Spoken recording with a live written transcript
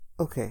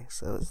Okay,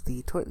 so it's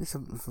the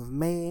 27th of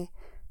May,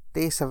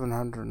 day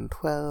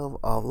 712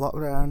 of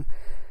lockdown.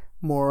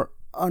 More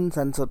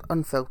uncensored,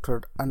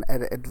 unfiltered,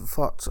 unedited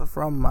thoughts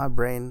from my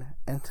brain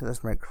into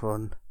this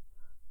microphone,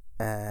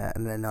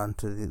 and then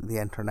onto the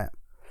internet.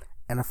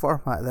 In a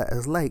format that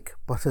is like,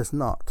 but is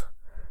not.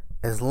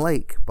 Is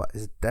like, but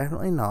is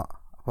definitely not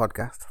a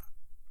podcast.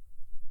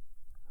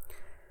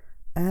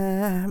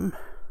 I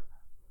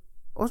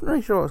wasn't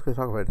really sure what I was going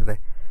to talk about today.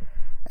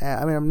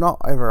 I'm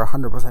not ever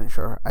 100%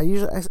 sure. I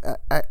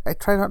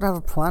try not to have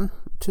a plan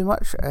too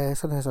much.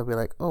 Sometimes I'll be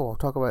like, I'll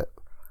talk about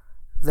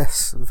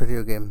this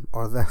video game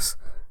or this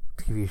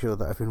TV show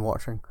that I've been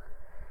watching.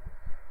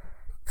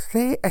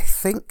 Today, I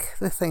think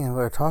the thing I'm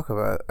going to talk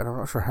about, and I'm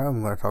not sure how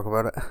I'm going to talk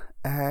about it,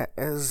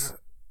 is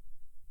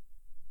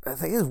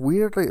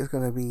weirdly it's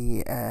going to be,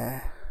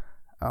 it's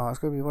going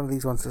to be one of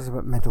these ones that's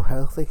about mental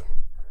healthy.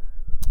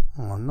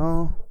 Oh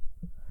no.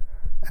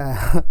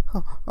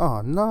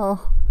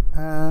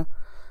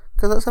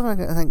 Because that's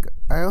something I think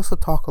I also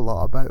talk a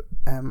lot about.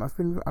 I'm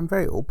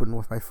very open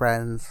with my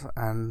friends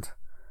and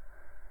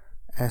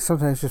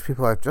sometimes just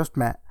people I've just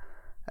met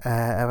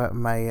about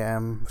my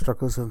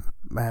struggles with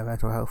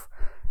mental health.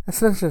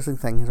 It's an interesting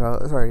thing as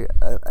well. Sorry,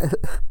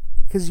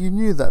 because you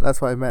knew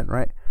that's what I meant,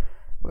 right?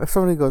 If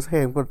somebody goes,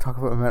 "Hey, I'm going to talk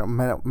about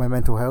my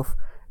mental health,"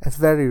 it's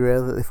very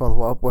rare that they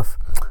follow up with,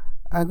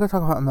 "I'm going to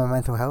talk about my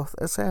mental health."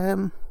 It's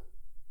been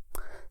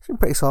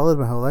pretty solid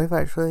my whole life,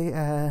 actually.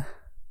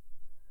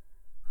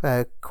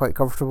 Quite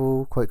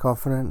comfortable, quite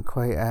confident,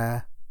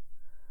 quite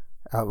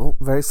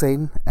very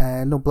sane.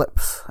 No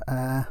blips.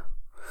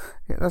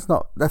 That's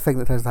not the thing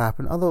that tends to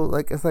happen. Although,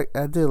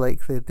 I do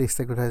like the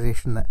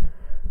destigmatization that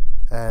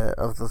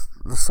of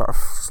the sort of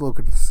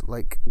slogans,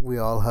 like we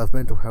all have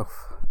mental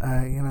health.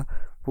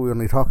 But we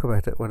only talk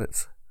about it when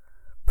it's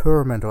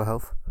poor mental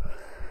health.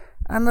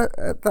 And my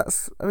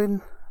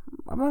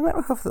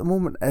mental health at the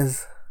moment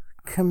is,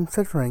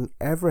 considering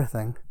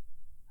everything,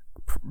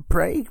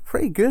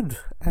 pretty good.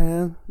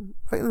 I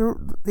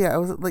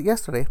was like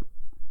yesterday,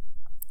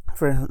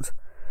 for instance.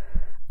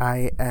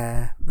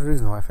 The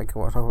reason why I think I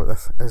want to talk about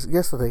this is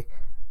yesterday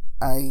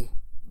I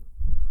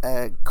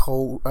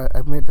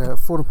made a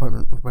phone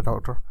appointment with my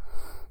doctor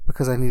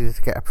because I needed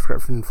to get a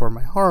prescription for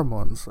my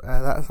hormones.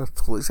 That's a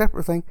totally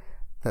separate thing.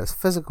 That's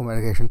physical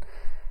medication,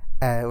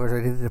 which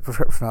I needed a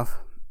prescription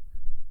of.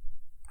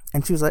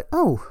 And she was like,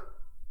 "Oh,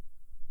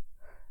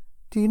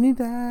 do you need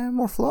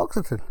more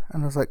fluoxetine?"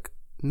 And I was like,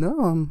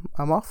 "No,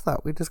 I'm off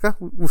that. We've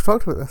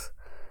talked about this.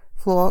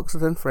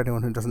 Fluoxetine, for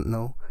anyone who doesn't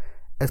know,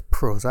 is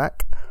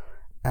Prozac.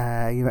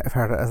 You might have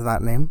heard it as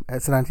that name.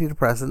 It's an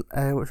antidepressant,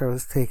 which I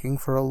was taking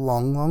for a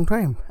long, long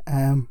time.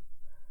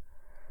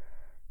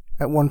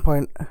 At one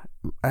point,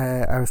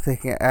 I was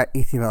taking it at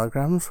 80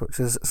 milligrams, which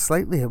is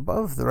slightly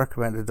above the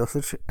recommended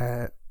dosage,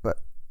 but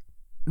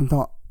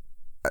not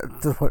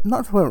to the point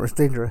where it was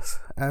dangerous,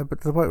 but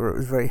to the point where it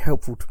was very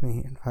helpful to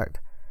me, in fact.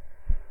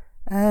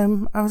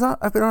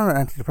 I've been on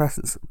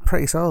antidepressants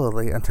pretty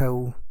solidly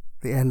until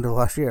the end of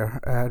last year.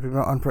 I've been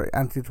on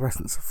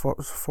antidepressants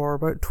for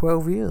about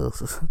 12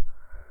 years.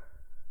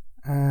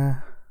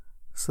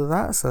 So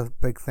that's a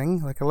big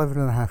thing. 11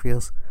 and a half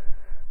years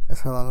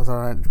is how long I was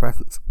on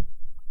antidepressants.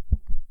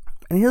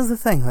 And here's the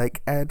thing,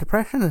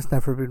 depression has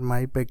never been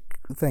my big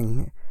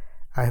thing.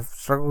 I've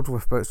struggled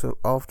with bouts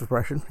of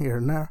depression here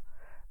and there,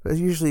 but it's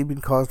usually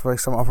been caused by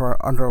some other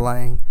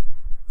underlying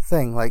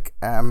thing,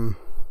 I've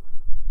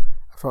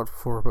talked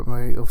before about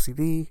my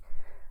OCD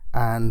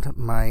and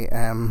my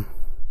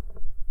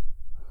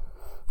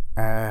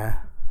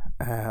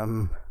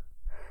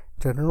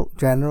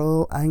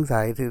general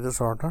anxiety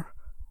disorder.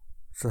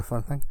 It's a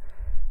fun thing.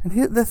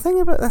 And the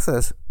thing about this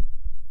is,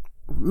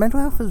 mental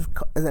health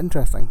is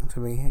interesting to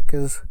me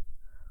because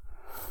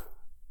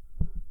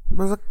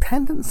there's a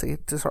tendency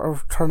to sort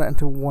of turn it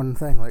into one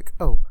thing,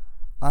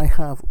 I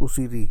have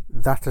OCD,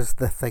 that is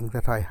the thing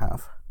that I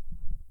have.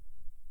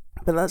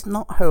 But that's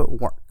not how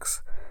it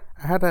works.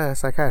 I had a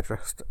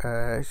psychiatrist,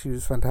 she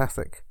was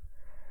fantastic,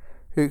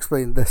 who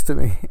explained this to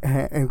me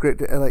in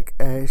great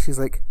she's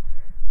like,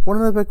 one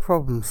of the big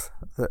problems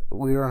that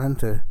we run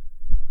into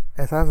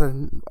is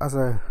as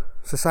a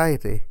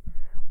society,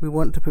 we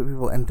want to put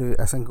people into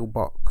a single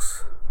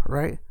box,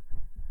 right?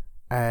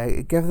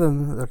 Give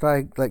them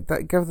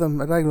give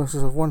them a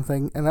diagnosis of one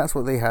thing, and that's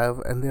what they have,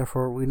 and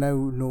therefore we now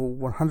know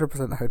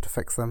 100% how to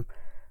fix them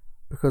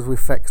because we've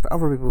fixed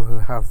other people who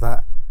have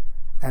that,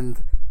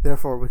 and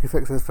therefore we can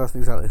fix this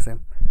person exactly the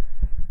same.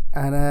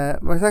 And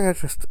my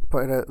psychiatrist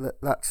pointed out that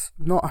that's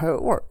not how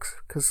it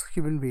works, because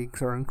human beings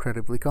are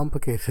incredibly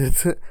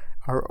complicated.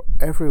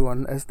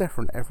 Everyone is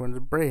different. Everyone's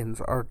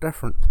brains are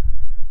different.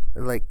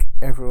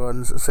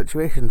 Everyone's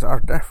situations are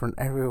different.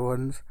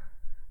 Everyone's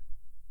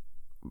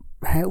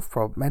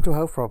mental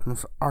health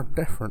problems are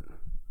different.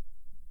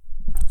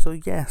 So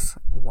yes,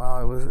 while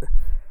I was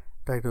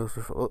diagnosed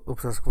with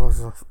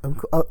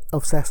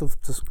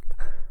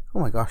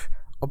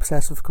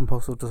obsessive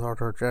compulsive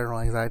disorder, general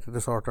anxiety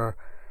disorder,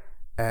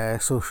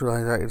 social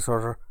anxiety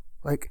disorder,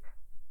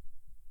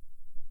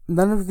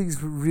 none of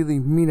these really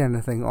mean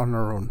anything on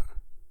their own.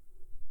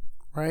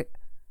 right?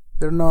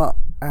 They're not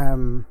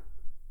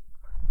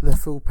the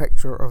full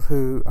picture of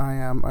who I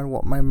am and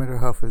what my mental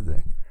health is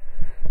doing.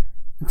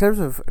 In terms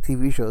of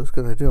TV shows,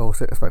 because I do always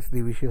expect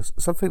TV shows,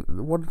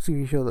 one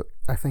TV show that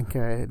I think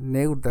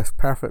nailed this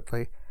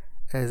perfectly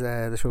is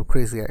the show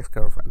Crazy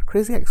Ex-Girlfriend.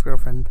 Crazy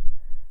Ex-Girlfriend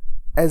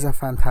is a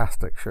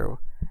fantastic show.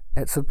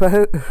 It's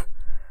about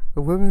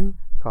a woman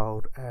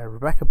called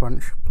Rebecca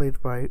Bunch,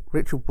 played by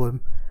Rachel Bloom.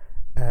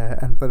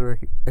 And by the way,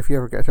 if you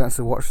ever get a chance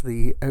to watch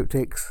the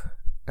outtakes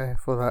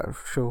for that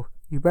show,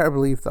 you better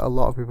believe that a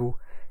lot of people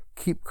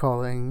keep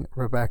calling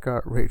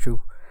Rebecca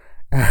Rachel.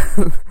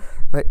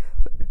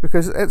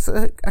 Because it's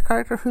a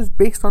character who's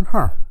based on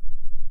her.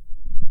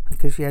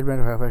 Because she had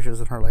mental health issues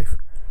in her life.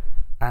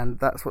 And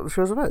that's what the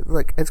show's about.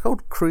 It's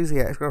called Crazy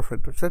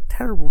Ex-Girlfriend, which is a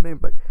terrible name.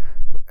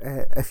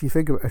 If you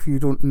think about it, if you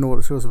don't know what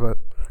the show's about,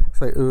 it's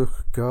like, oh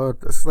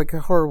god, it's like a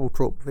horrible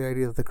trope, the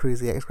idea of the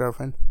crazy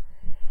ex-girlfriend.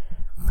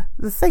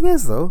 The thing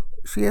is, though,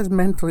 she is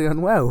mentally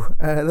unwell.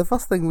 The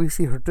first thing we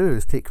see her do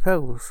is take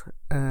pills.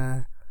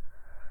 And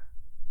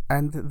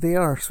they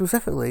are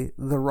specifically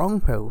the wrong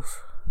pills.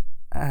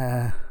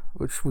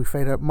 Which we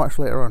find out much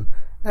later on.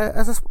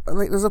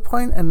 There's a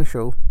point in the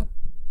show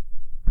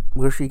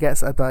where she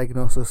gets a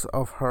diagnosis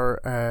of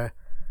her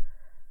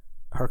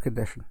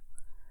condition.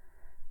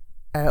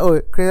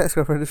 Crazy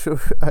Ex-Girlfriend, the show,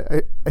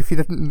 if you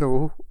didn't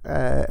know,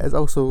 is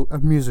also a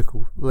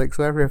musical.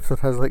 So every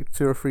episode has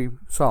 2 or 3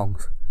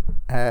 songs.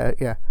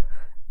 Yeah,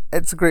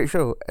 it's a great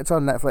show. It's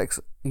on Netflix.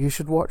 You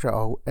should watch it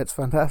all. It's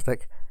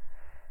fantastic.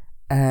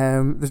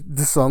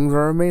 The songs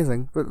are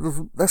amazing, but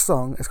this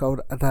song is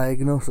called A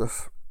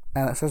Diagnosis,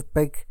 and it's this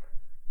big,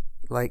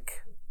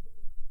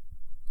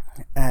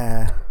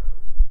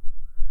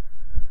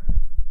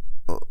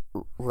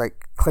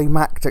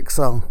 climactic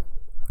song.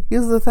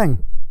 Here's the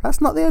thing, that's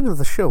not the end of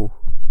the show.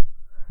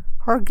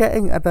 Her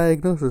getting a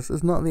diagnosis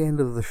is not the end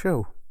of the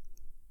show.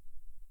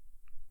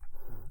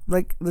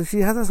 She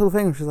has this whole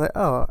thing where she's like,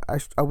 oh,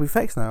 I'll be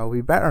fixed now, I'll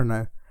be better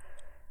now.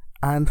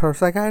 And her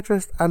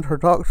psychiatrist and her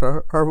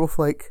doctor are both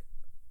like,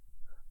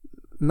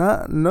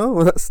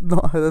 no, that's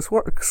not how this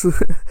works.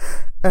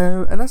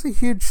 And that's a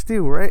huge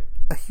deal, right?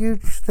 A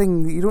huge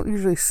thing that you don't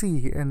usually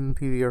see in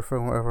TV or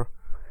film or whatever.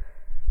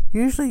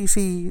 Usually you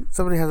see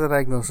somebody has a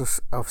diagnosis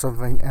of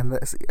something and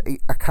it's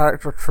a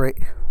character trait,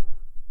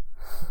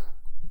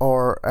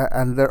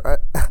 and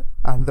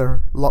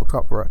they're locked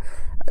up for it.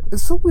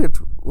 It's so weird.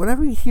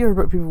 Whenever you hear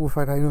about people with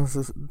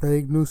diagnoses,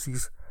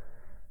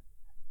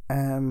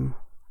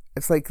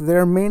 it's like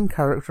their main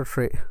character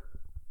trait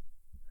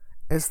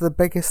is the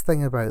biggest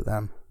thing about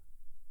them.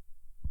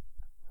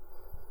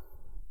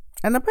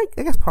 And I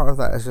guess part of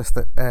that is just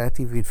that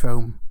TV and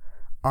film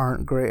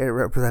aren't great at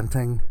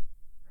representing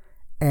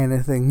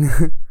anything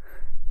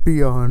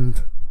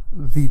beyond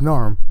the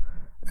norm,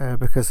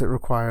 because it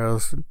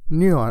requires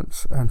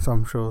nuance, and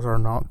some shows are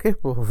not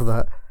capable of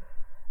that.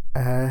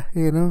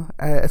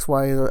 It's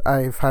why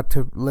I've had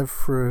to live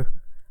through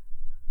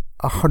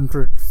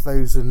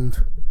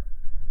 100,000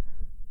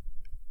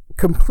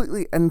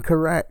 completely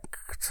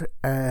incorrect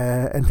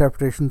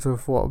interpretations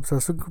of what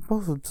obsessive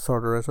compulsive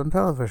disorder is on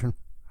television.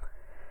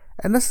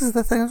 And this is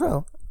the thing as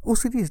well.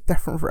 OCD is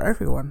different for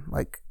everyone.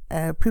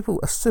 People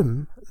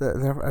assume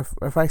that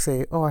if I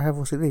say, oh, I have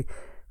OCD,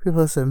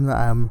 people assume that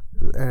I'm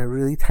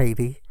really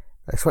tidy,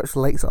 that I switch the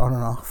lights on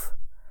and off,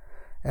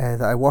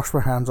 that I wash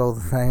my hands all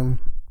the time.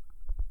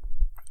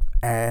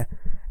 If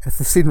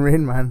they've seen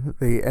Rain Man,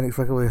 they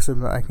inexplicably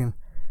assume that I can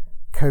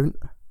count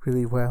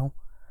really well.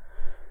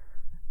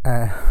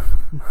 You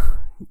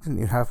didn't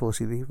even have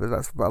OCD, but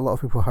a lot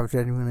of people have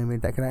genuinely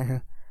made that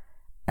connection.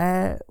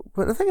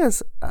 But the thing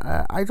is,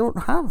 I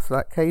don't have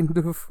that kind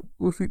of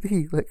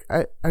OCD.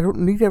 I don't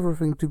need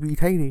everything to be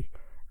tidy.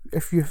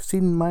 If you've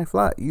seen my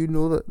flat, you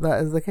know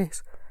that is the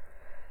case.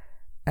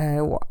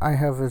 What I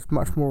have is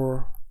much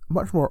more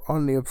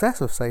on the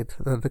obsessive side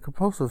than the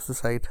compulsive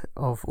side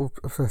of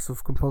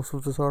obsessive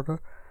compulsive disorder,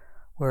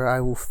 where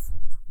I will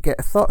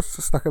get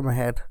thoughts stuck in my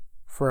head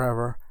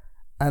forever,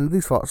 and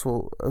these thoughts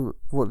will,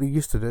 what they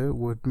used to do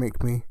would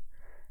make me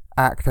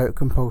act out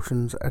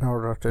compulsions in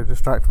order to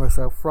distract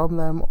myself from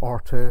them, or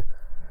to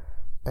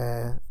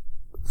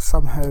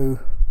somehow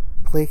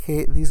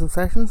placate these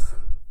obsessions.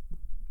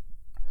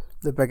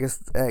 The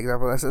biggest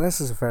example of this, and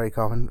this is very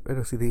common in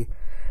OCD,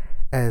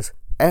 is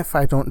if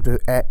I don't do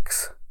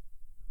X,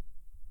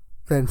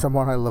 then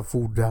someone I love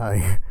will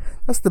die.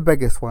 That's the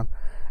biggest one,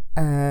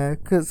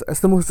 because it's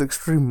the most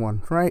extreme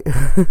one, right?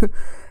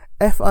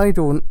 If I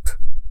don't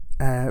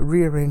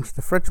rearrange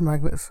the fridge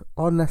magnets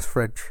on this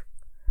fridge,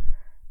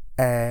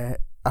 a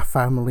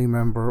family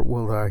member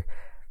will die.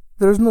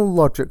 There's no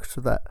logic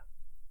to that,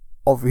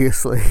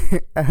 obviously.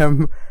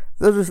 There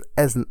just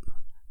isn't.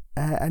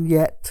 And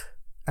yet,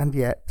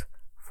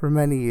 for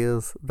many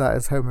years, that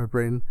is how my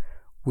brain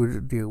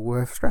would deal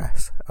with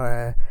stress,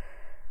 or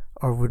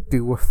would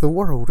deal with the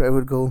world. It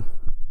would go,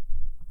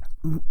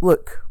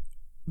 look,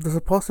 there's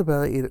a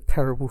possibility that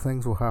terrible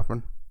things will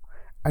happen,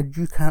 and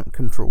you can't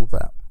control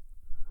that.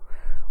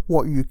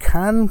 What you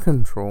can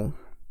control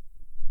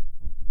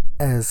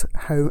is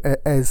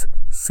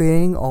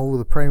saying all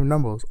the prime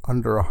numbers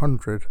under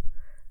 100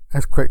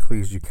 as quickly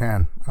as you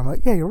can. I'm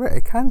like, yeah, you're right, I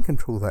can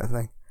control that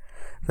thing.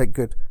 Like,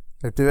 good.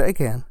 Now do it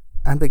again,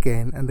 and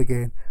again, and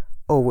again.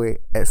 Oh wait,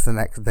 it's the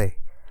next day.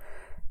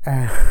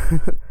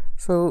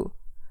 So,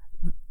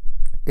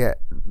 yeah,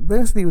 the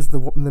OCD was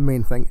the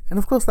main thing. And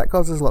of course that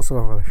causes lots of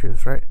other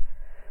issues, right?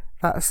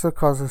 That also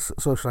causes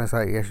social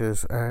anxiety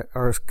issues,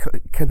 or is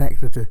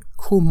connected to,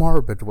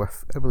 comorbid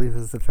with, I believe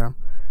is the term.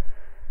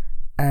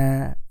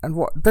 And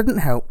what didn't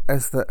help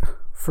is that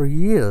for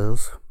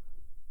years,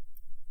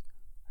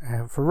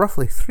 for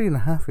roughly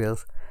 3.5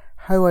 years,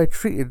 how I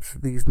treated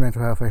these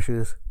mental health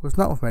issues was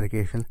not with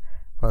medication,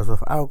 but was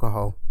with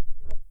alcohol.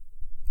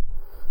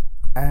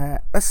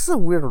 This is a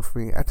weird one for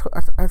me.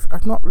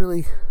 I've not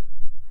really...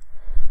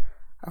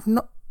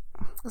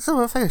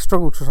 So I think I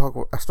struggled to talk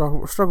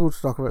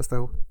about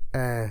still.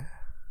 And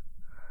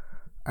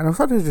I'm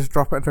starting to just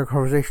drop it into a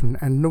conversation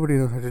and nobody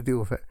knows how to deal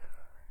with it.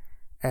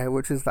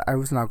 Which is that I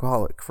was an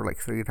alcoholic for like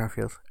 3.5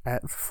 years.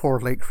 For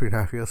like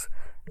 3.5 years.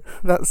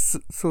 That's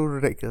so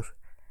ridiculous.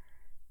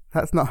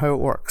 That's not how it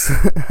works.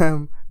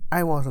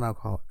 I was an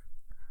alcoholic.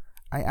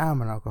 I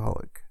am an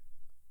alcoholic.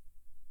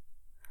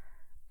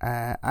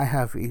 I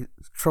have a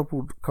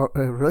troubled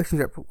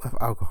relationship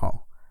with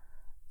alcohol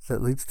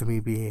that leads to me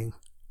being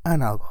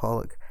an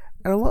alcoholic.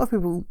 And a lot of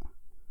people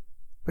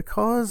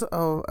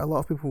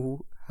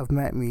have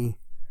met me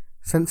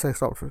since I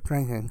stopped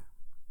drinking,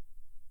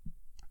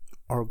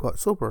 or got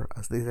sober,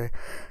 as they say.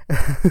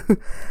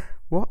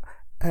 What?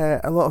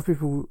 A lot of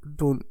people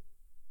don't.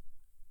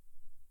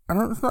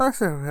 It's not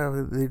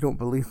necessarily they don't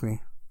believe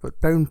me, but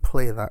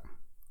downplay that.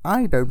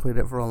 I downplayed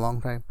it for a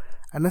long time,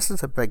 and this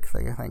is a big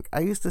thing. I think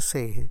I used to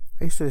say,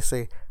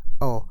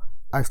 "Oh,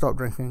 I stopped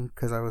drinking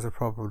because I was a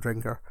problem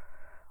drinker,"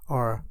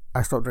 or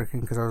 "I stopped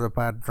drinking because I was a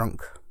bad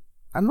drunk,"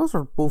 and those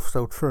are both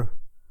still true.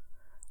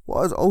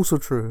 What is also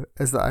true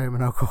is that I am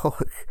an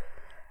alcoholic,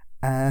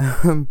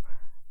 and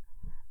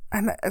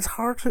it's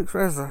hard to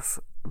express this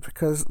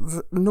because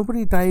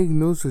nobody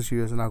diagnoses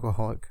you as an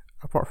alcoholic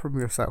apart from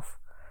yourself,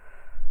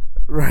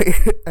 right?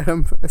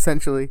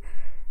 Essentially,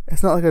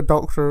 it's not like a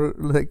doctor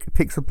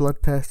takes a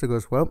blood test and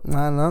goes, "Well,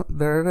 no,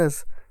 there it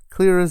is,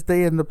 clear as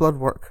day in the blood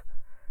work.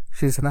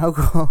 She's an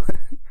alcoholic."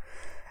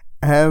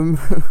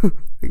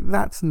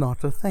 That's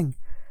not a thing.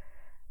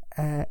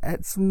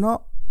 It's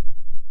not.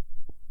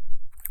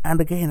 And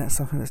again, it's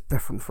something that's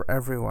different for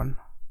everyone.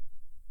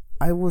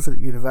 I was at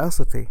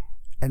university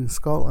in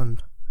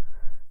Scotland,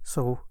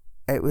 so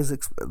it was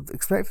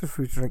expected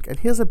for you to drink. And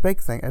here's a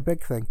big thing.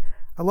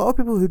 A lot of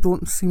people who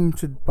don't seem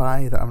to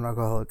buy that I'm an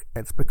alcoholic,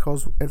 it's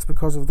because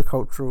of the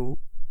culture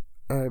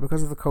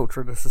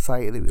and the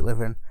society that we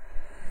live in.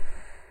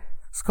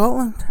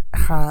 Scotland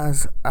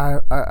has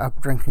a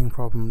drinking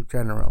problem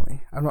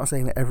generally. I'm not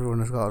saying that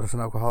everyone in Scotland is an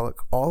alcoholic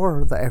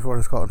or that everyone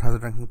in Scotland has a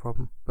drinking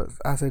problem, but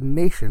as a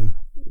nation,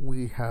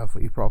 we have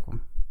a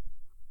problem.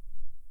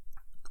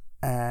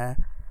 And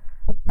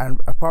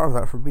a part of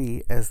that for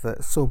me is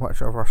that so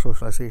much of our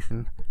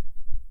socialisation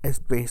is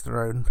based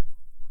around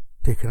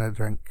taking a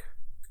drink.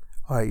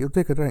 Alright, you'll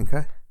take a drink,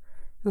 eh?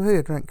 You'll take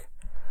a drink.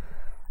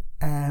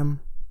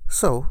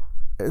 So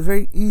it was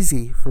very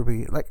easy for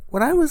me. Like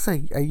when I was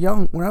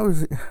when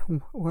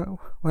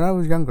I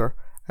was younger,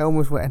 I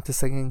almost went into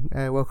singing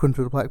 "Welcome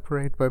to the Black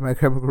Parade" by My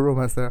Chemical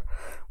Romance. There,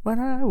 when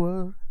I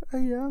was a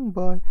young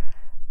boy,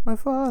 my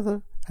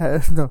father.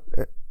 No,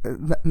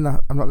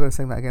 I'm not going to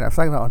sing that again. I've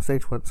sang that on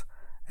stage once,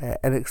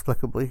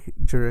 inexplicably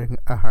during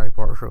a Harry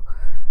Potter show.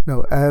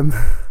 No, it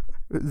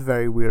was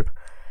very weird.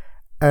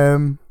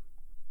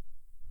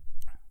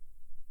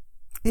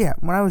 Yeah,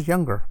 when I was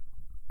younger,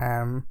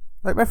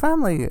 like my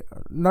family,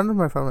 none of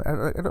my family,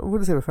 I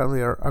wouldn't say my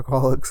family are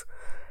alcoholics,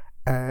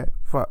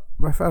 but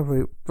my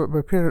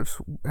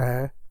parents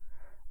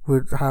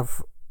would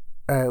have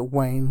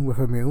wine with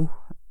a meal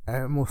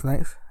most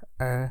nights.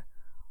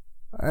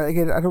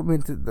 Again, I don't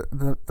mean to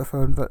the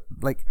film, but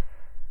like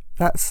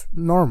that's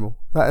normal.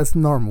 That is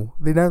normal.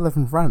 They now live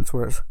in France,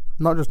 where it's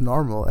not just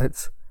normal;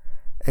 it's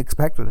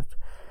expected.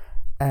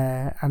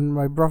 And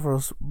my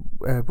brothers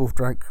both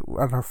drank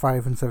and are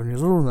 5 and 7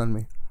 years older than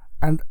me.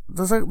 And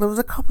there was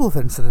a couple of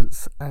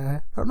incidents.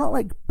 They're not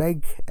like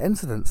big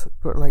incidents,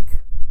 but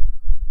like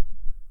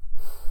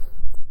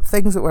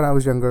things that when I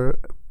was younger,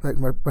 like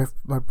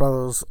my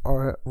brothers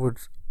would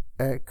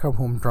come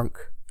home drunk,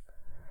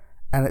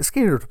 and it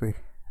scared me.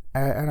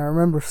 And I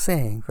remember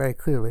saying very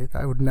clearly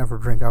that I would never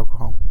drink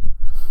alcohol.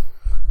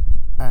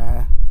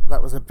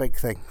 That was a big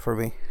thing for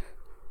me.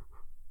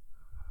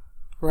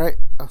 Right?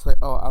 I was like,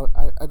 oh,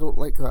 I don't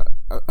like that.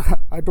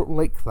 I don't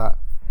like that.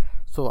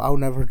 So I'll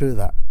never do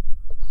that.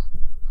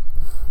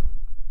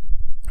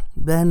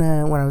 Then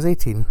when I was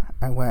 18,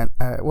 I went,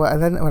 then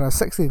when I was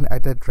 16, I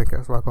did drink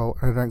alcohol,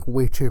 and I drank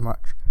way too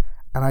much.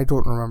 And I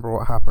don't remember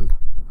what happened.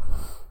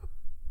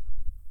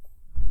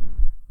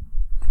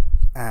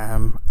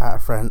 At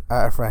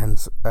a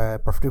friend's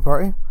birthday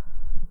party.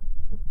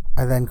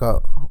 I then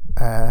got,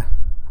 I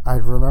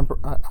remember,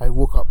 I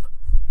woke up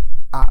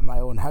at my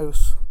own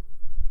house,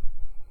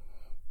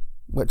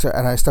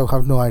 and I still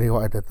have no idea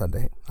what I did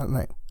that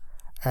night.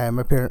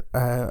 My parent,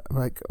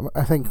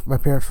 I think my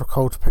parents were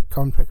called to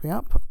come and pick me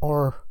up,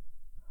 or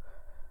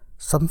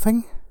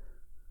something.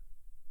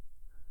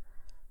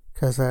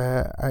 Because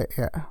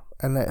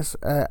and it's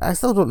I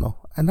still don't know,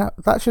 and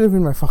that should have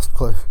been my first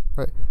clue,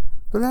 right?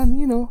 But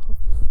then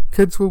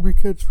kids will be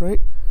kids,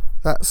 right?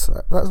 That's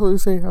what we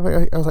say. I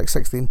think I was like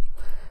 16.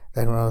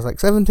 Then when I was like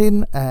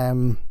 17,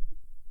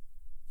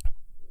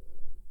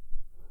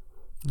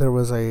 there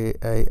was a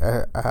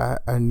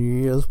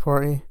New Year's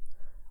party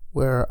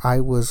where I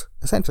was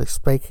essentially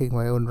spiking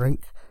my own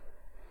drink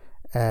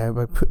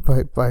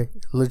by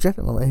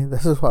legitimately,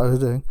 this is what I was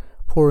doing,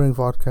 pouring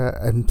vodka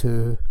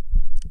into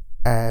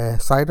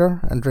cider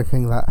and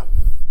drinking that,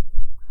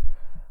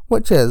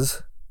 which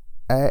is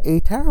a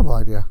terrible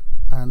idea.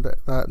 And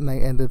that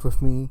night ended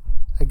with me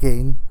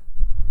again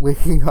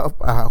waking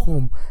up at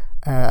home.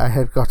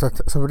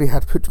 Somebody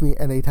had put me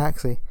in a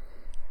taxi.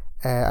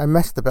 I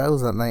missed the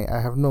bells that night.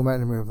 I have no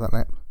memory of that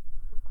night.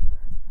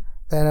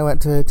 Then I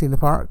went to Tina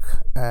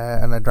Park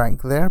and I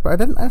drank there, but I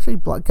didn't actually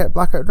get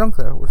blackout drunk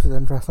there, which is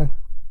interesting.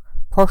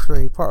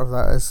 Partially, part of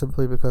that is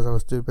simply because I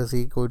was too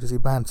busy going to see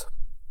bands.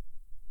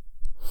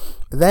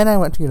 Then I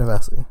went to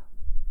university,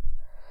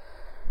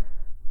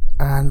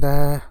 and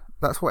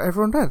that's what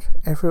everyone did.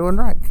 Everyone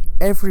drank.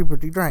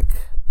 Everybody drank.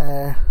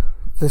 I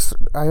was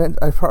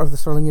part of the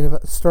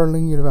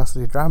Stirling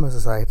University Drama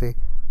Society,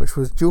 which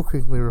was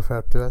jokingly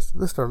referred to as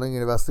the Stirling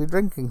University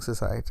Drinking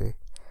Society.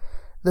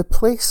 The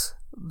place,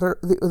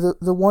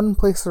 the one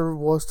place there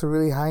was to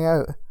really hang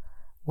out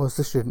was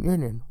the Student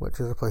Union, which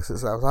is a place that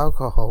sells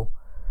alcohol.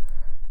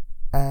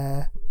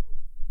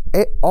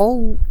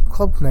 All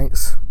club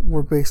nights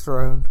were based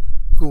around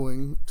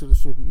going to the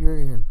Student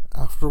Union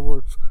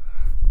afterwards.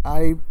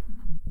 I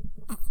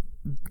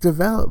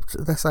developed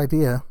this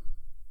idea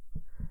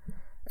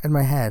in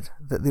my head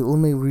that the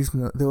only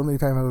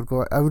time I would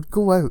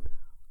go out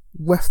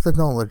with the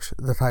knowledge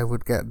that I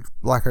would get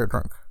blackout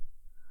drunk.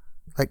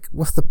 Like,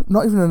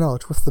 not even the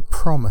knowledge, with the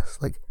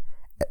promise. Like,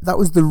 that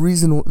was the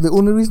reason, the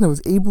only reason I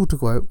was able to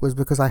go out was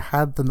because I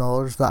had the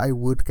knowledge that I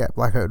would get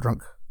blackout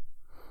drunk.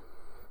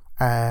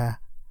 And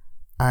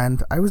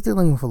I was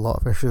dealing with a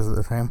lot of issues at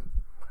the time,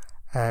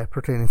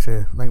 pertaining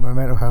to like my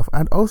mental health,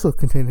 and also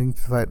pertaining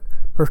to the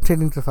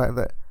fact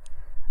that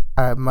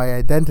my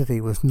identity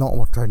was not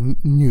what I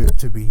knew it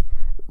to be,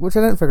 which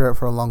I didn't figure out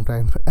for a long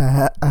time.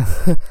 I've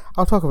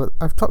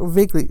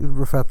vaguely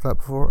referred to that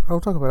before.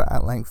 I'll talk about it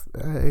at length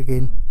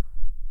again.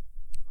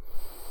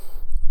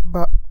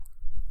 But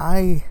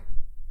I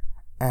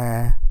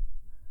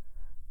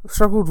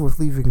struggled with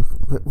agoraphobia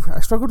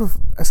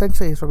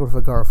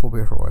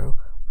for a while,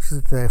 which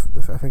is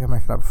I think I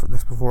mentioned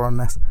this before on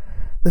this.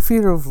 The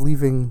fear of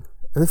being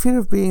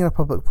in a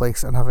public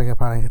place and having a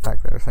panic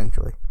attack there,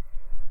 essentially.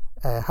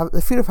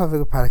 The fear of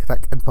having a panic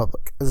attack in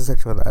public is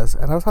essentially what it is,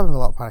 and I was having a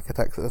lot of panic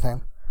attacks at the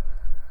time.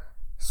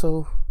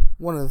 So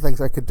one of the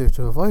things I could do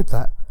to avoid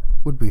that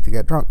would be to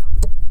get drunk.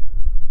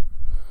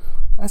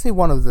 I say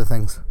one of the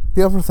things.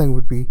 The other thing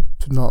would be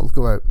to not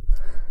go out.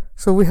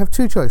 So we have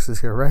two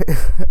choices here, right?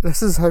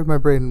 This is how my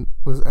brain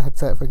had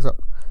set things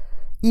up.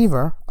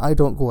 Either I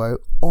don't go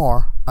out,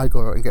 or I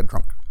go out and get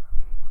drunk.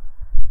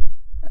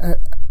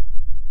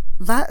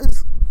 That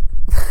is...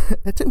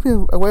 It took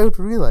me a while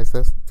to realise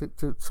this,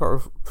 to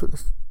sort of put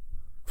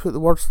the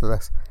words to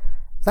this.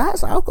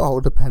 That's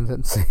alcohol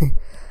dependency.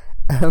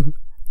 In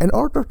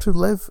order to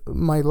live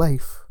my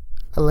life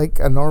like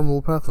a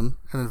normal person,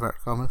 in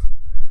inverted commas,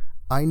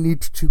 I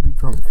need to be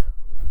drunk.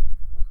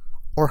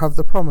 Or have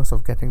the promise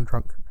of getting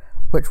drunk,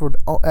 which would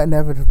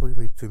inevitably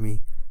lead to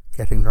me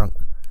getting drunk.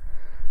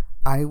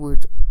 I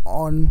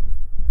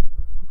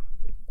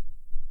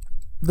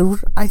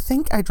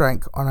think I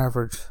drank on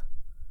average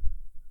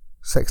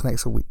 6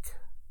 nights a week.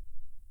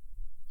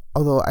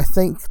 Although I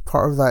think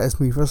part of that is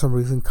me for some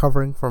reason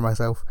covering for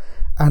myself,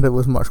 and it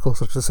was much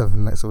closer to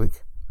 7 nights a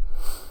week.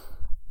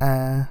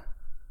 I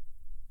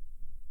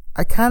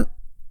can't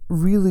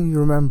really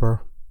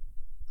remember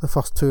the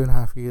first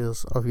 2.5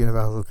 years of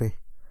university.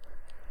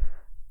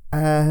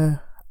 I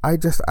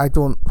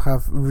don't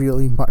have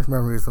really much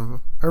memories of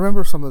them. I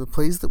remember some of the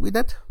plays that we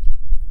did.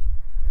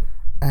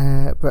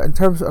 But in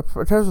terms of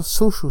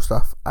social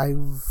stuff,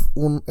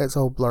 it's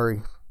all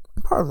blurry.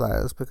 And part of that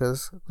is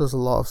because there's a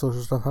lot of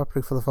social stuff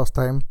happening for the first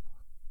time.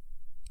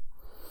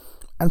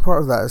 And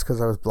part of that is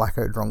because I was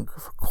blackout drunk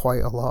for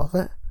quite a lot of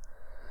it.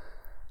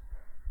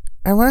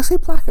 And when I say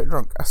blackout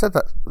drunk, I said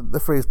that the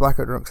phrase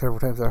blackout drunk several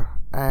times there.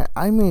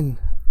 I mean,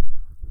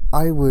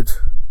 I would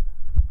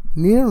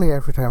nearly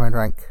every time I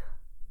drank,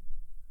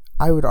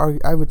 I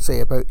would say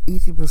about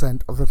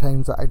 80% of the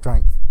times that I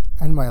drank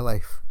in my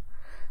life,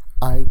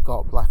 I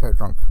got blackout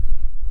drunk.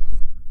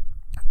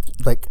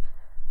 Like,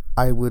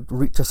 I would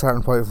reach a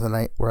certain point of the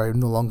night where I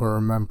no longer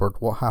remembered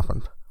what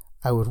happened.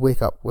 I would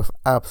wake up with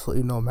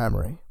absolutely no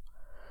memory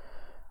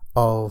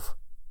of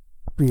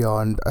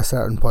beyond a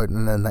certain point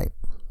in the night.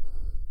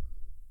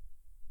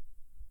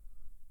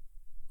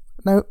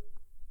 Now,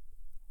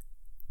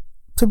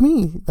 to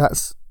me,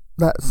 that's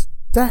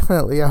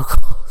definitely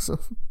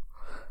alcoholism,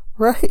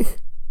 right?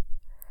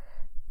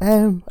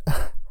 I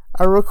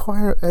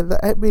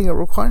it being a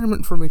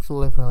requirement for me to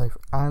live my life,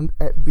 and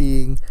it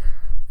being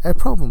a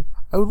problem.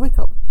 I would wake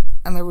up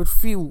and I would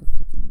feel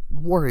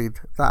worried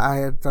that I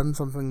had done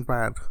something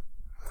bad,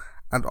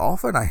 and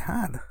often I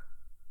had.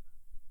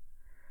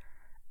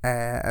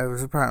 I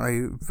was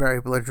apparently very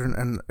belligerent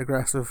and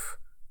aggressive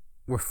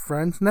with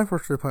friends, never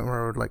to the point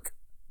where I would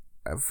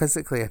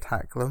physically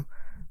attack them,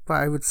 but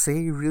I would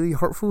say really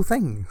hurtful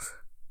things,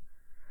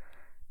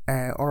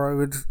 or I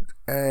would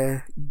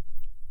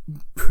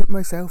put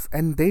myself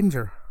in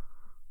danger,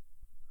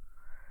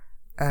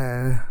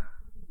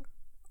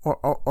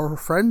 or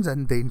friends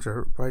in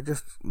danger by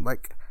just one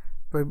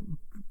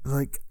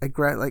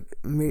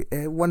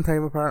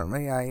time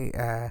apparently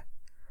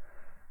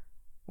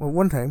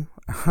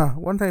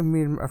one time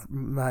me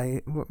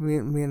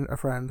and a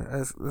friend,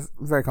 it's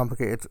very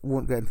complicated,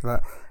 won't get into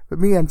that, but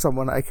me and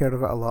someone I cared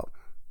about a lot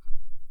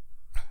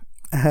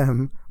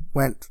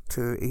went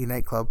to a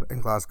nightclub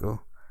in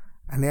Glasgow,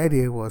 and the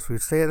idea was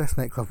we'd stay at this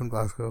nightclub in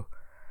Glasgow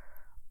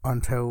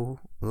until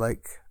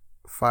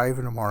 5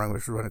 in the morning,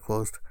 which is when it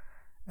closed,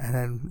 and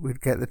then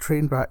we'd get the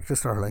train back to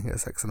Stirling at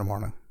 6 in the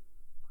morning.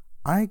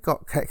 I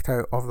got kicked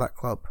out of that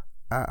club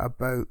at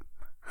about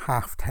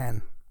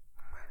 10:30.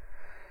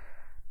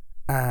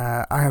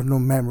 I have no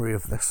memory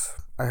of this.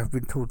 I have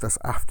been told this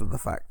after the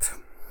fact.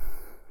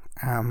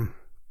 And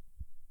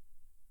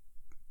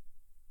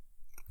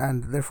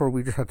therefore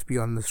we just had to be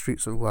on the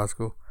streets of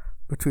Glasgow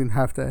between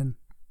 10:30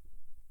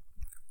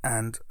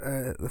 and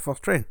the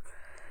first train.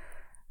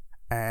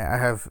 I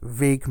have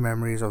vague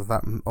memories of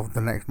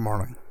the next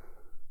morning,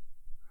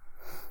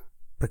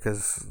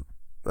 because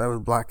I was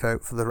blacked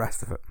out for the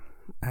rest of it.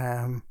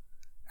 And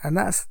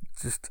that's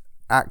just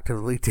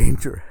actively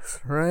dangerous,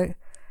 right?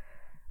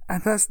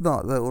 And that's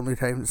not the only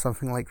time that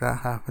something like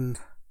that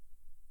happened.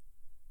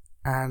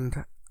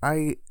 And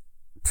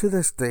to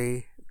this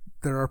day,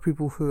 there are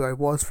people who I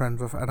was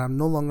friends with and I'm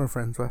no longer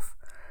friends with,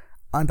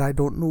 and I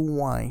don't know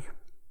why.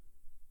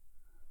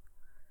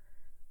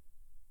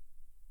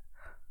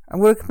 I'm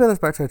going to compare this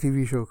back to a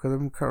TV show, because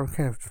I'm kind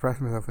of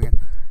depressing myself again.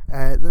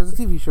 There's a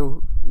TV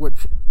show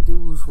which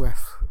deals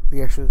with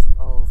the issues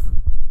of...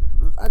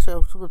 Actually, I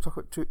was going to talk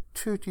about two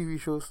TV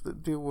shows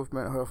that deal with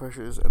mental health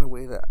issues in a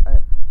way that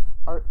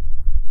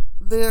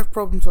their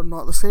problems are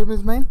not the same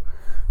as mine,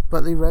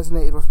 but they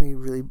resonated with me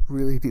really,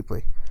 really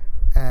deeply.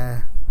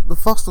 The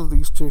first of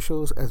these two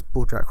shows is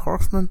BoJack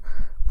Horseman.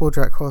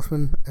 BoJack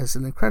Horseman is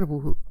an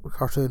incredible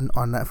cartoon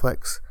on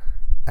Netflix.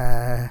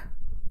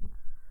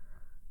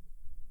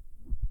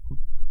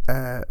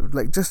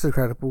 Just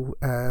incredible.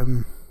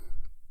 I'm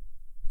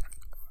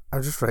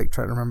just trying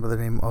to remember the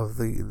name of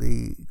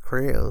the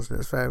creators.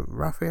 It's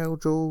Raphael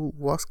Joel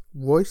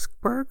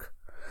Weisberg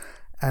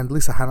and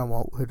Lisa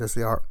Hannawalt, who does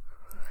the art.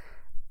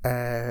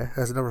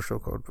 Has another show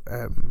called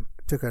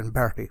Tuca and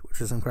Bertie,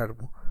 which is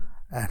incredible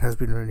and has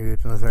been renewed,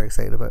 and I was very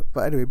excited about.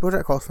 But anyway,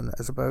 BoJack Horseman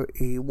is about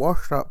a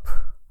washed up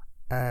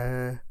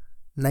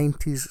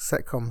 90s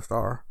sitcom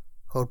star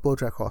called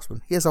BoJack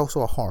Horseman. He is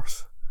also a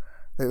horse.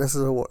 This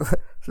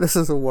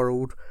is a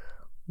world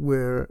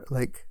where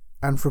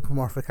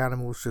anthropomorphic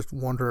animals just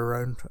wander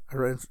around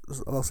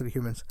alongside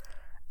humans,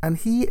 and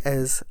he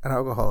is an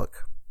alcoholic.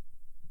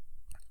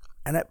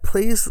 And it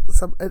plays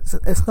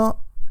it's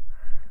not.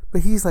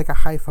 But he's a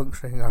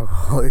high-functioning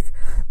alcoholic.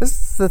 This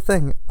is the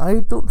thing. I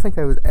don't think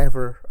I was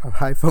ever a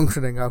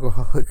high-functioning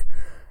alcoholic.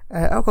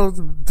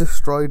 Alcoholism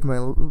destroyed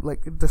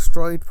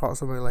destroyed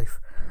parts of my life.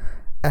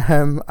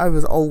 I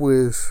was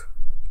always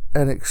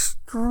an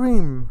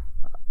extreme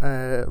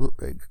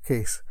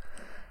case.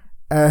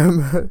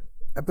 But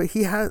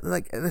he had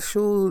the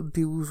show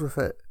deals with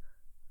it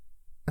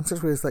in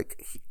such ways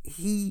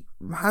he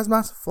has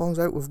massive falls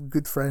out with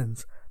good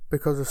friends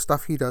because of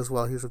stuff he does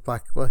while he's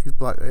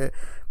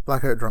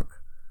blackout drunk.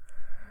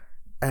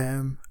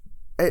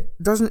 It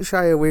doesn't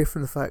shy away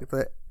from the fact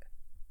that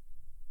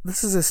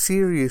this is a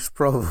serious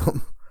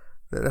problem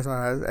that this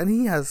man has, and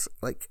he has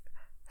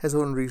his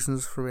own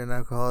reasons for being an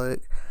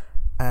alcoholic.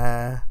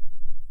 That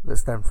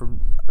stem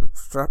from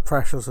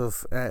pressures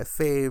of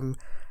fame,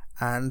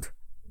 and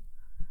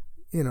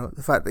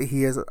the fact that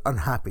he is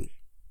unhappy,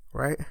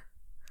 right?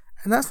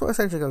 And that's what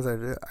essentially comes down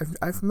to it.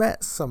 I've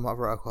met some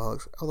other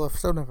alcoholics, although I've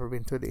still never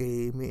been to an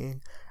AA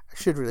meeting. I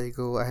should really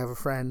go. I have a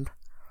friend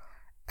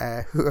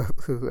who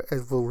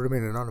will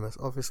remain anonymous,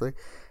 obviously,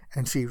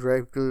 and she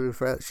regularly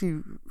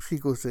she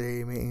goes to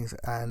AA meetings,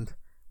 and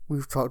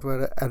we've talked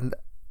about it, and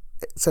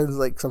it sounds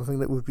like something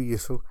that would be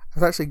useful. I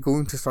was actually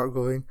going to start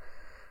going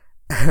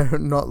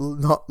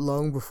not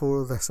long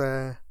before this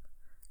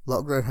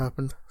lockdown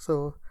happened,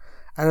 so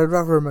I'd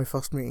rather my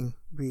first meeting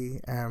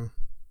be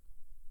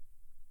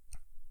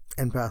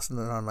in person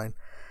than online.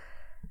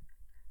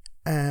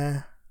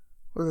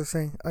 What was I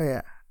saying? Oh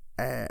yeah.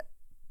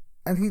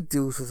 And he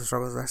deals with the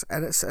struggles of this,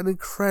 and it's an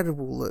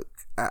incredible look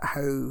at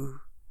how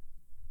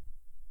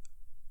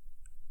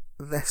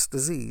this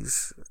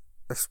disease,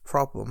 this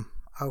problem,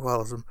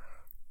 alcoholism,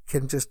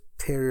 can just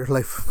tear your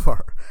life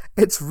apart.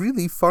 It's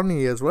really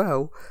funny as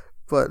well,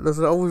 but there's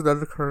always an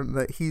undercurrent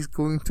that he's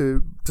going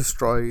to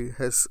destroy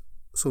his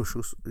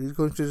He's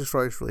going to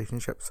destroy his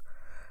relationships.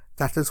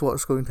 That is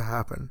what's going to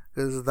happen,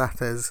 because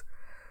that is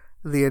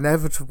the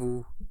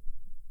inevitable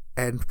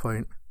end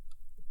point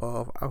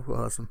of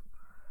alcoholism.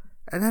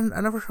 And then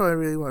another show I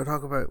really want to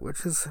talk about,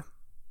 which is,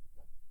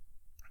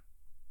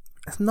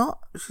 she's not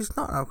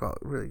an alcoholic,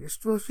 really.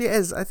 Well, she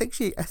is. I think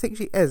she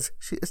is.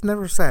 It's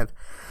never said.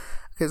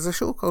 It's a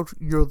show called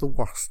You're the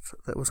Worst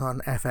that was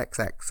on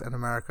FXX in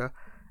America,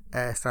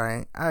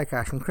 starring Aya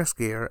Cash and Chris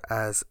Gere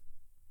as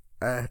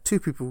two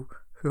people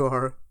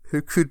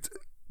who could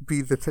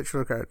be the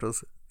titular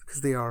characters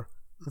because they are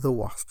the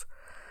worst.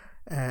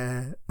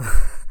 And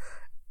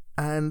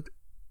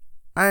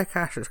Aya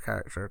Cash's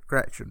character,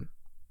 Gretchen,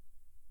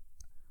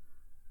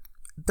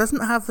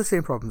 doesn't have the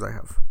same problems I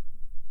have.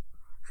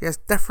 She has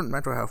different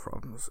mental health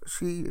problems.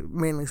 She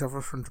mainly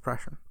suffers from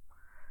depression,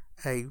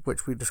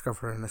 which we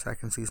discover in the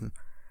second season.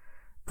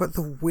 But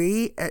the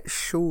way it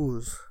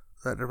shows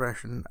that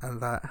depression and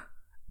that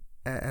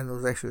and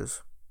those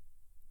issues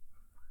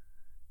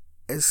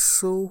is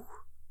so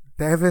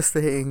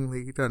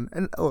devastatingly done.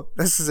 And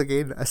this is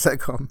again a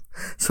sitcom,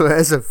 so it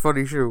is a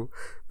funny show,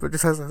 but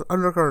just has this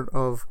undercurrent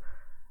of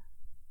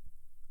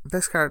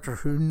this character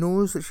who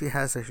knows that she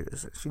has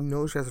issues, she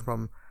knows she has a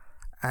problem,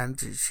 and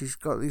she's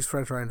got these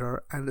friends around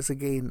her, and it's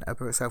again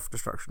about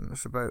self-destruction.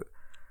 It's about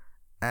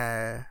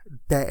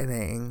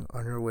detonating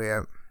on your way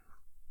out,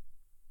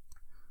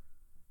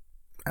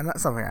 and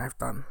that's something I've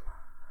done,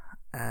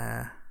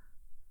 and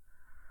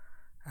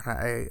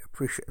I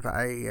appreciate that.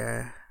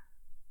 I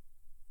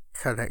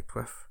connect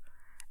with.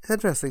 It's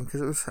interesting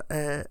because it was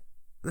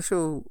the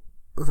show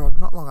was on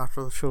not long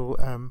after the show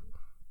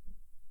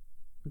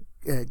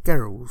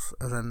Girls,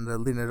 as in the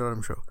Lena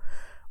Dunham show,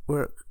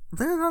 where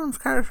Lena Dunham's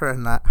character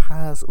in that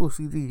has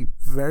OCD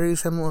very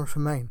similar to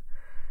mine.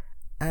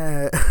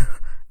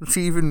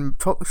 She even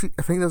talks.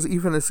 I think there's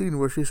even a scene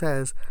where she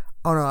says,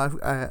 "Oh no,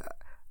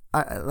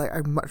 I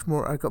got much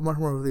more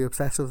of the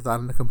obsessive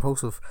than the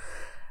compulsive,"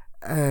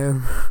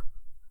 and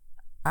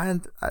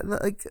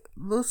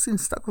those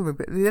scenes stuck with me,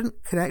 but they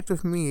didn't connect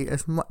with me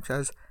as much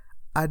as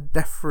a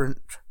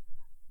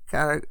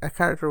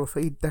character with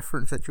a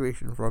different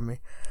situation from me.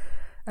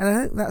 And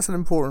I think that's an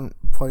important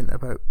point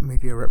about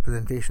media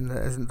representation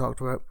that isn't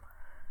talked about.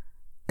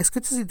 It's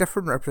good to see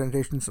different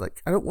representations.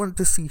 Like, I don't want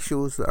to see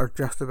shows that are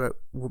just about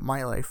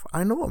my life.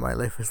 I know what my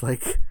life is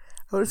like.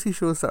 I want to see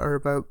shows that are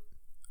about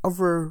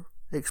other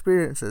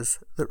experiences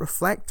that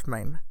reflect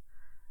mine,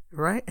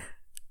 right?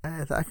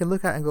 That I can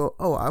look at and go,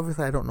 oh,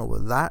 obviously I don't know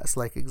what that's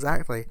like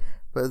exactly,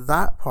 but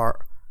that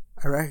part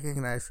I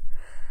recognise.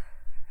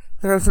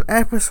 There was an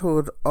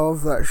episode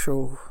of that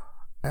show,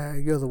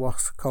 You're the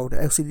Worst, called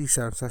LCD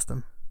Sound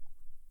System,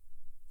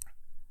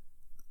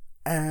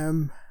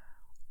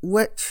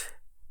 which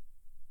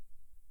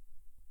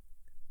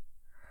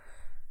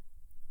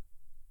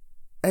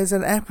is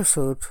an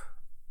episode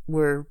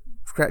where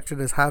Gretchen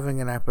is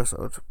having an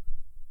episode,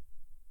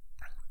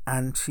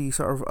 and she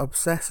sort of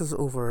obsesses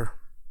over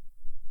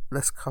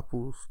this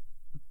couple's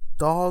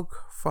dog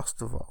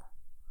first of all,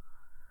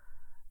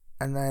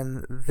 and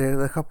then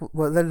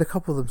the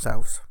couple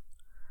themselves,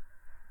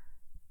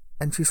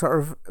 and she sort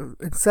of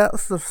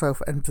inserts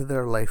herself into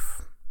their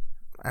life,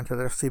 into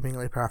their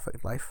seemingly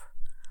perfect life,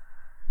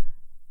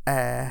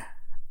 and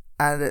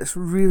it's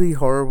really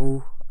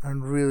horrible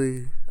and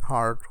really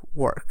hard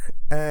work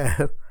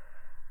to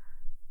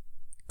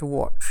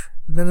watch.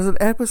 And then there's an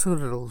episode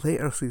in a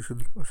later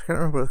season, which I can't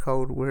remember what it's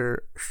called,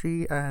 where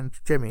she and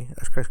Jimmy,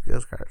 as Chris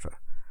Gare's character,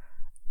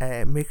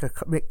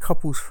 make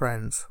couples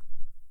friends,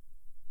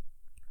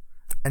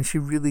 and she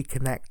really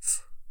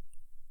connects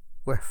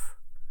with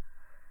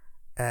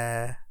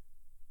the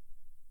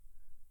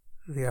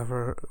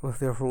other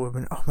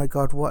women. Oh my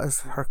god, what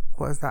is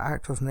that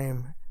actor's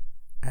name?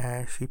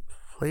 She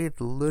played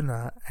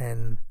Luna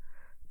in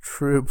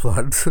True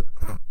Blood,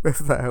 if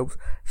that helps.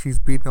 She's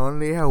been on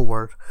the L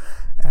Word,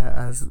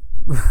 as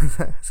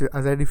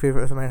any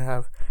favourites I might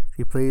have.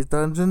 She plays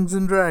Dungeons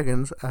and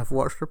Dragons. I've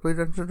watched her play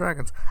Dungeons and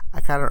Dragons.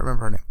 I cannot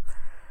remember her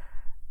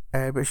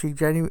name. But she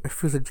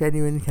feels a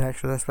genuine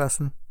connection to this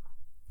person,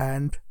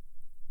 and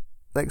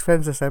like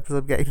spends this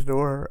episode getting to know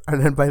her,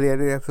 and then by the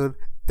end of the episode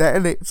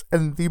detonates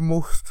in the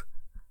most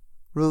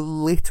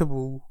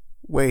relatable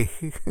way.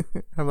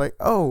 I'm like,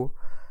 oh,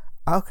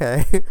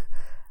 okay.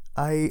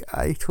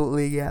 I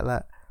totally get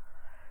that.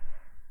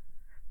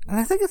 And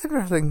I think it's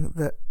interesting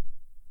that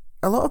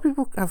a lot of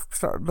people have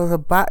started, there's a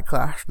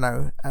backlash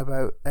now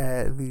about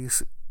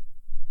these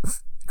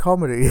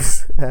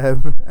comedies,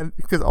 and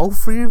because all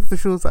three of the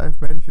shows that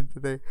I've mentioned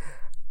today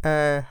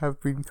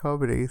have been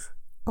comedies.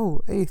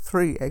 Oh,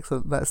 A3,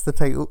 excellent. That's the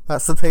title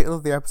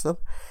of the episode.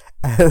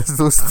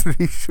 Those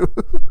three shows.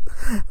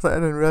 So I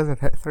didn't realise I'd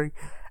hit 3.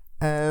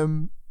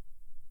 That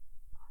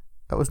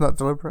was not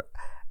deliberate.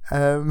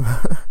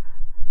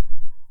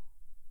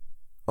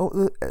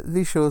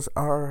 These shows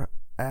are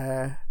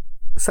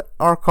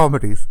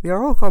comedies. They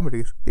are all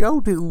comedies. They all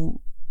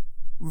deal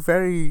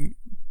very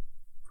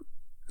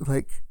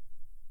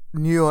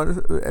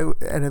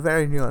nuanced, in a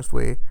very nuanced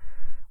way,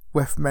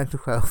 with mental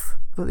health.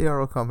 But they are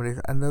all comedies,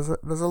 and there's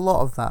a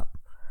lot of that.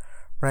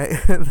 right?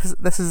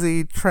 This is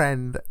a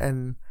trend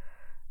in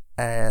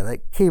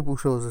like cable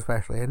shows,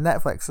 especially, and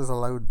Netflix has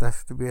allowed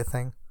this to be a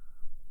thing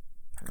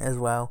as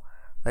well.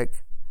 Like,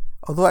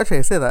 although actually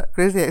I say that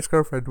Crazy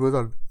Ex-Girlfriend was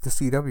on the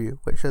CW,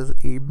 which is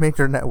a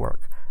major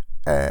network,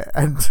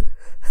 and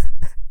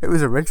it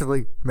was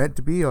originally meant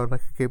to be on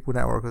like a cable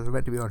network. It was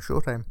meant to be on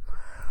Showtime,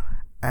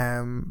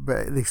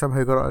 but they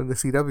somehow got it on the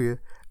CW,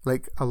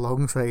 like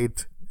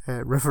alongside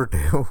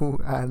Riverdale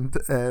and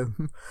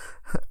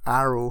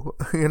Arrow,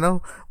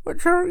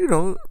 which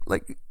are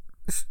like.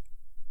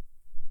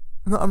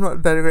 No, I'm not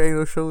denigrating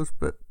those shows,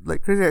 but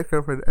like Crazy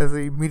Ex-Girlfriend is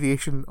a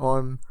mediation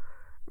on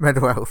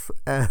mental health.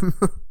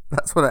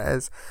 That's what it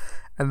is,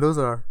 and those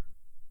are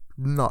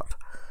not.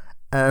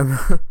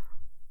 But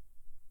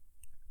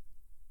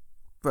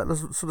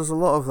there's a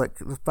lot of like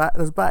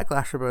there's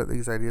backlash about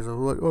these ideas of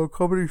like, oh,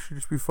 comedy should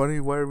just be funny.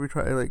 Why are we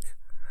trying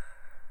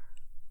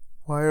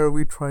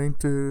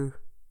to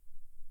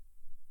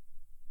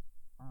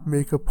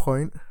make a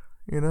point?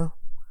 To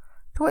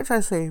which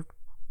I say,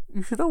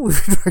 you should always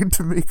be trying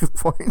to make a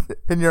point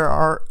in your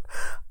art.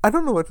 I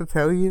don't know what to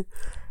tell you.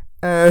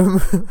 You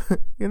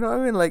know what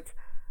I mean? Like,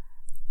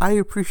 I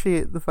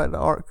appreciate the fact that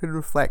art can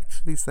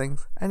reflect these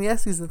things. And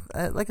yes, these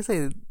like I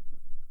say,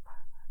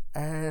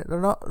 they're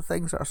not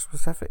things that are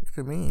specific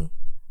to me.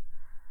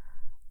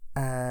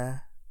 But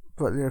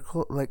they're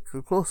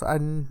they're close.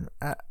 And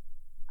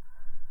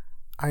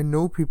I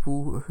know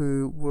people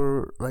who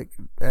were like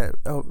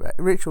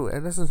Rachel,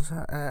 and this is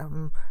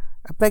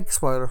a big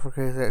spoiler for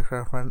Crazy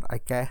Ex-Girlfriend, I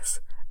guess,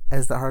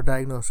 is that her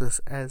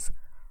diagnosis is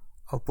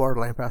of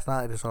borderline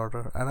personality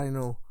disorder, and I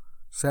know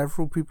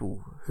several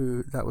people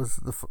who that was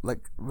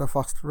the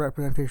first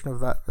representation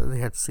of that they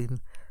had seen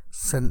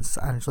since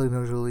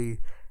Angelina Jolie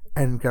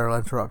in Girl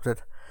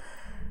Interrupted,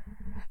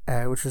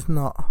 which is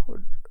not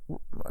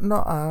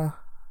as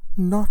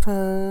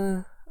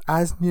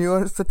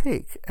nuanced a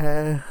take,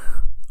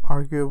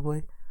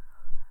 arguably,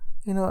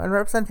 and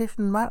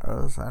representation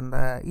matters, and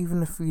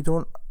even if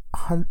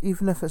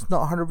it's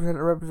not 100%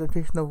 a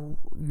representation of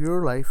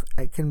your life,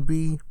 it can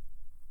be.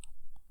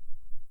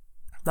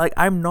 Like,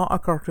 I'm not a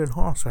cartoon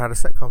horse. I had a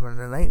sitcom in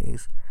the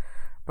 90s,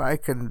 but I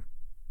can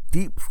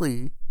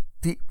deeply,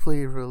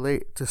 deeply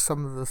relate to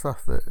some of the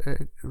stuff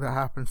that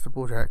happens to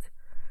BoJack.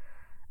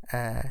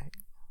 And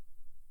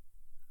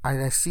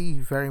I see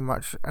very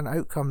much an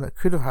outcome that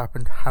could have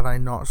happened had I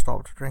not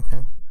stopped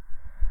drinking.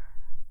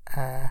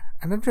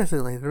 And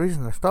interestingly, the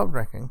reason I stopped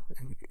drinking,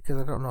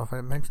 because I don't know if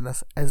I mentioned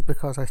this, is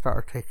because I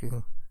started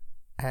taking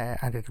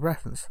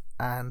antidepressants,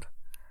 and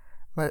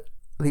the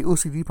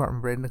OCD part of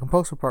my brain, the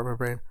compulsive part of my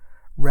brain,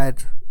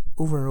 read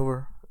over and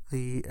over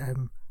the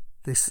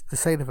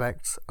side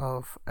effects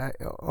of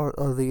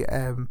or the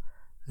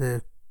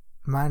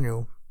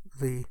manual,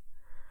 the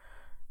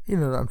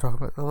that I'm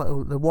talking about,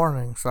 the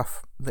warning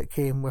stuff that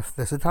came with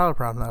the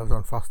citalopram that I was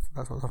on first.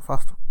 That's what I was on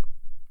first,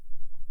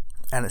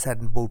 and it said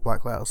in bold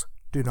black letters,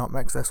 "Do not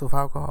mix this with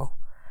alcohol."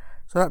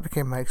 So that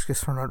became my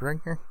excuse for not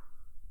drinking.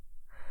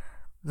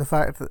 The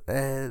fact that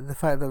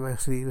my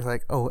OCD was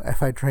like, oh,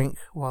 if I drink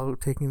while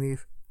taking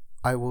these,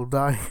 I will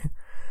die.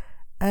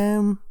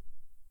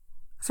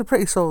 It's a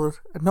pretty solid.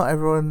 Not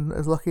everyone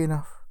is lucky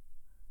enough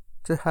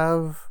to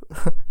have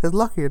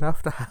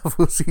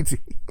OCD.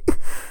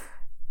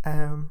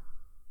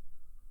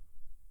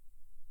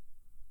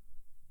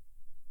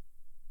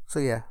 So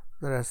yeah,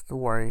 there is the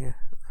worry.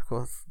 Of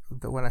course,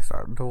 when I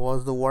started, there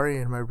was the worry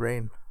in my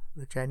brain,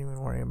 the genuine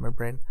worry in my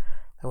brain,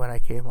 that when I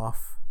came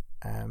off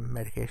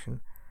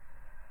medication,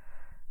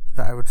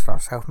 that I would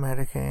start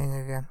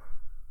self-medicating again.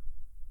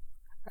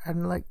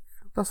 And like,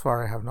 thus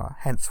far I have not,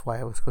 hence why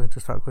I was going to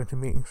start going to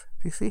meetings.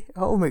 Do you see? It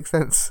all makes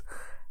sense.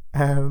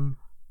 But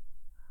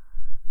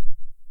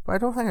I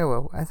don't think I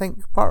will. I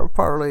think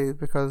partly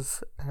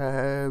because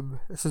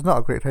this is not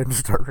a great time to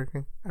start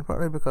drinking, and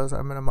partly because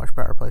I'm in a much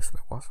better place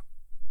than I was.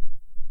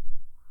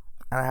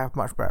 And I have a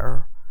much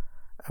better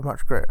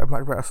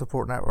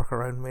support network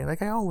around me.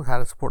 Like, I always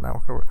had a support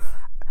network.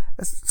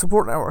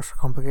 Support networks are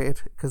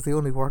complicated because they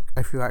only work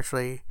if you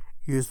actually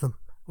use them,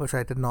 which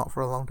I did not for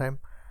a long time.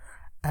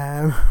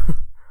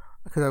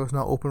 Because I was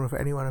not open with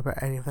anyone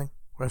about anything.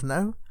 Whereas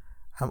now,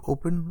 I'm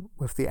open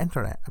with the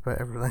internet about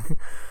everything.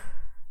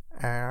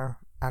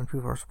 And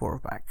people are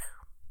supportive back.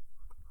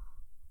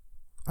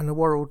 And the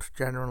world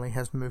generally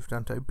has moved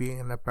on to being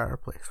in a better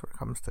place when it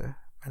comes to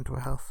mental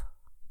health.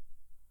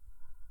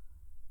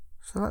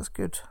 So that's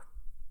good.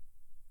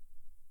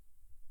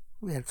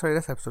 Yeah, sorry,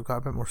 this episode got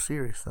a bit more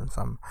serious than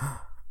some.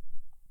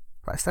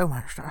 But I still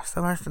managed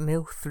to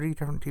nail 3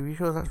 different TV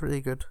shows. That's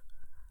really good.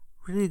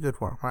 Really good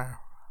work, man.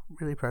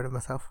 Really proud of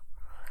myself.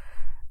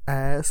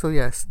 So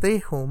yeah, stay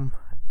home.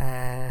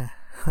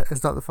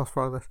 It's not the first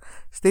part of this.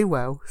 Stay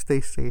well,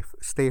 stay safe,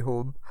 stay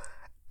home.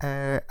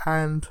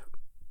 And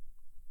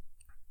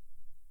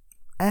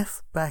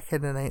if back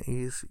in the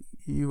 90s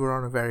you were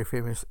on a very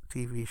famous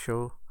TV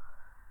show,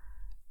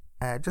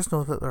 just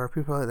know that there are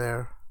people out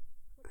there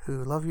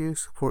who love you,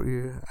 support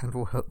you, and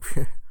will help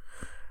you.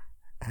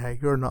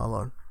 You're not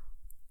alone.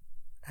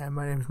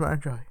 My name is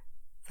Martin Joy.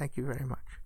 Thank you very much.